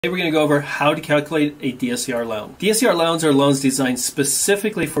Today we're going to go over how to calculate a DSCR loan. DSCR loans are loans designed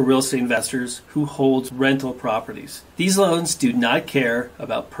specifically for real estate investors who hold rental properties. These loans do not care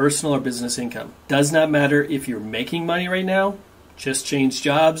about personal or business income. Does not matter if you're making money right now, just changed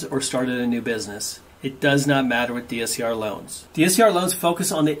jobs, or started a new business. It does not matter with DSCR loans. DSCR loans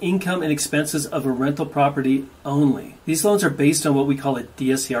focus on the income and expenses of a rental property only. These loans are based on what we call a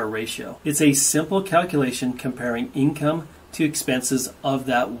DSCR ratio. It's a simple calculation comparing income to expenses of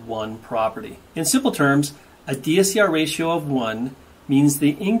that one property. In simple terms, a DSCR ratio of 1 means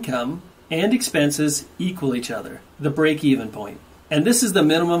the income and expenses equal each other, the break-even point. And this is the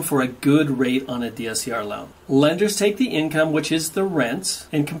minimum for a good rate on a DSCR loan. Lenders take the income, which is the rent,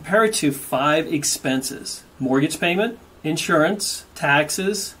 and compare it to 5 expenses: mortgage payment, insurance,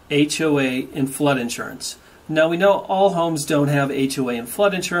 taxes, HOA, and flood insurance. Now we know all homes don't have HOA and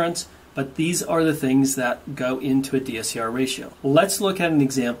flood insurance, but these are the things that go into a DSCR ratio. Let's look at an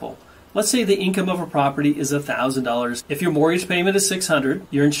example. Let's say the income of a property is $1,000. If your mortgage payment is $600,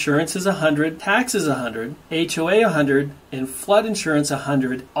 your insurance is $100, taxes $100, HOA $100, and flood insurance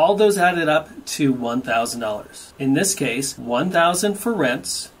 $100, all those added up to $1,000. In this case, $1,000 for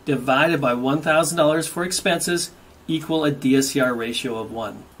rents divided by $1,000 for expenses equal a DSCR ratio of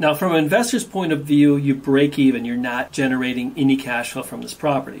 1. Now, from an investor's point of view, you break even. You're not generating any cash flow from this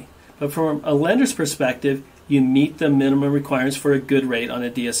property. But from a lender's perspective, you meet the minimum requirements for a good rate on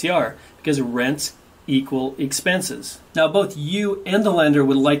a DSCR because rents equal expenses. Now, both you and the lender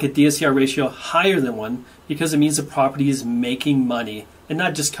would like a DSCR ratio higher than 1 because it means the property is making money and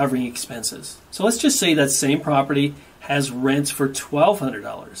not just covering expenses. So let's just say that same property has rents for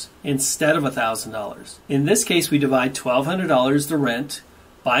 $1,200 instead of $1,000. In this case, we divide $1,200 the rent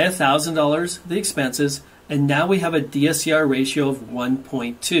by $1,000 the expenses, and now we have a DSCR ratio of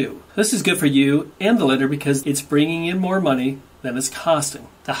 1.2. This is good for you and the lender because it's bringing in more money than it's costing.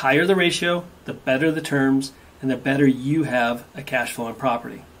 The higher the ratio, the better the terms, and the better you have a cash flowing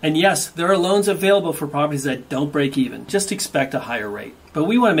property. And yes, there are loans available for properties that don't break even. Just expect a higher rate. But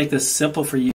we want to make this simple for you.